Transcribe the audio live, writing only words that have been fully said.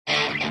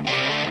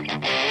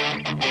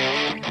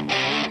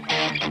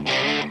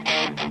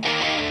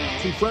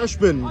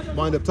freshman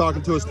wind up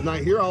talking to us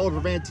tonight here.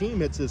 Oliver Van Tiem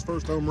hits his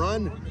first home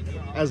run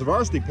as a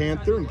varsity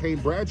Panther, and Kayden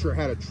Bradsher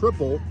had a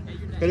triple,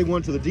 hitting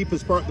one to the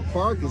deepest part of the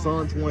park. His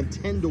Orange won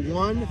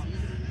 10-1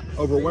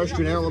 over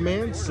Western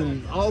Alamance.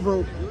 And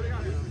Oliver,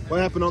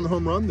 what happened on the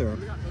home run there?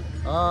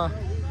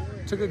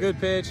 Took a good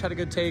pitch, had a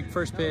good take,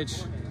 first pitch.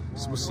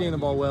 Was seeing the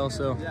ball well,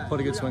 so put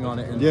a good swing on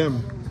it and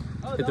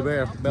hit the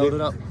bear, bailed it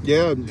up.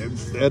 Yeah,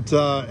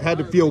 it had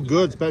to feel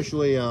good,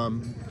 especially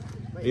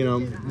you know,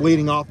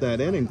 leading off that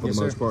inning for the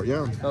most part.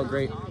 Yeah, felt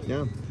great.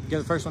 Yeah, Get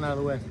the first one out of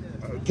the way.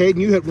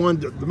 Kayden, you hit one.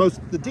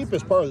 The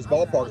deepest part of this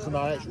ballpark is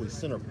not actually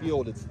center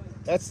field.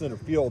 That's center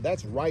field.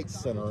 That's right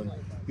center, and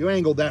you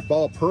angled that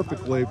ball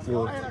perfectly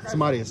for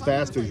somebody as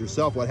fast as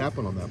yourself. What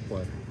happened on that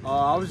play?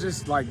 I was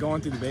just like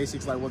going through the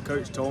basics, like what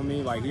coach told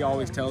me. Like he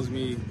always tells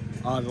me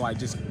to like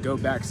just go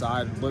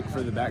backside, look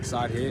for the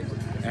backside hit,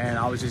 and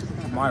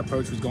my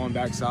approach was going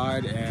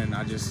backside, and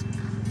I just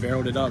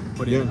barreled it up,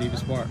 put it in the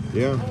deepest part.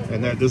 Yeah,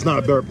 and there's not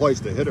a better place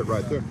to hit it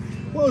right there.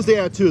 What was the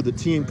attitude of the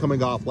team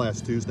coming off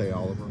last Tuesday,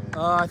 Oliver?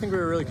 I think we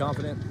were really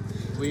confident.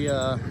 We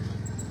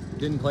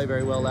didn't play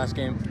very well last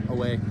game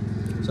away,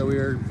 so we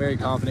were very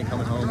confident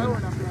coming home,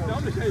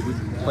 and we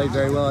played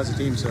very well as a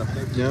team. So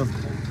yeah,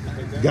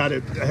 got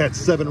it. Had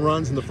 7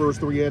 runs in the first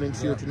 3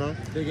 innings here tonight.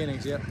 Big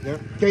innings, yeah.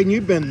 Kayden,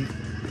 you've been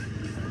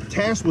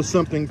tasked with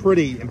something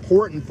pretty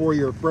important for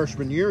your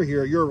freshman year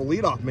here. You're a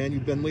leadoff man.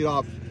 You've been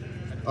leadoff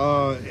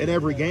in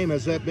every game.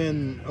 Has that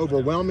been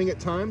overwhelming at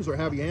times, or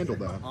have you handled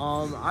that?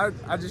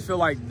 I just feel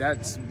like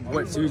that's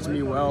what suits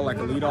me well, like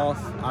a leadoff.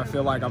 I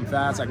feel like I'm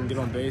fast, I can get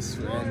on base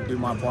and do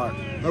my part.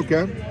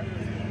 Okay.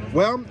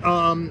 Well,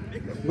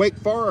 Wake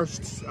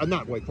Forest,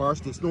 not Wake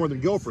Forest, it's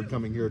Northern Guilford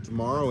coming here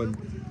tomorrow, and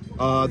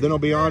then I'll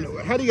be on.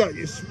 How do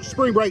you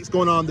spring break's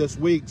going on this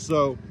week,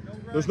 so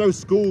there's no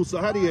school, so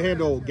how do you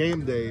handle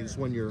game days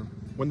when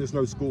there's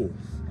no school?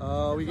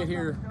 We get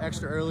here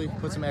extra early,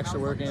 put some extra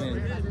work in,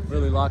 and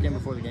really lock in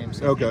before the game.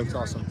 So it's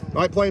awesome.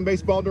 Like playing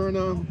baseball during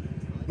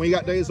when you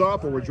got days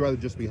off, or would you rather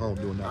just be home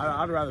doing that?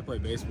 I'd rather play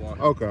baseball.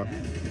 Okay.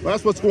 Well,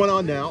 that's what's going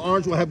on now.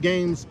 Orange will have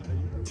games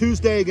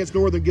Tuesday against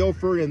Northern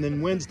Guilford, and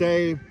then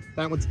Wednesday,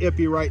 that one's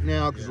iffy right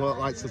now because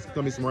it's going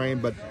to be some rain,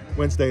 but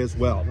Wednesday as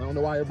well. I don't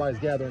know why everybody's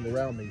gathering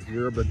around me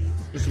here, but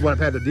this is what I've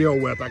had to deal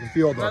with. I can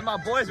feel the... my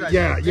boys right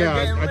Yeah,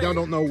 I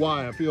don't know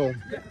why. I feel...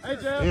 Hey,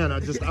 Jeff. Man, I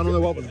don't know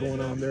what was going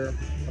on there.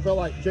 I felt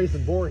like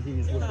Jason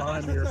Voorhees was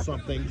behind me or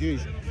something.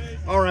 Jeez.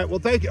 All right, well,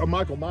 thank you. Oh,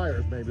 Michael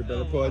Myers, maybe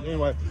better put.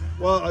 Anyway,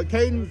 well,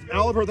 Kayden,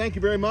 Oliver, thank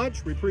you very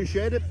much. We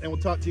appreciate it, and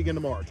we'll talk to you again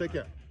tomorrow. Take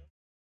care.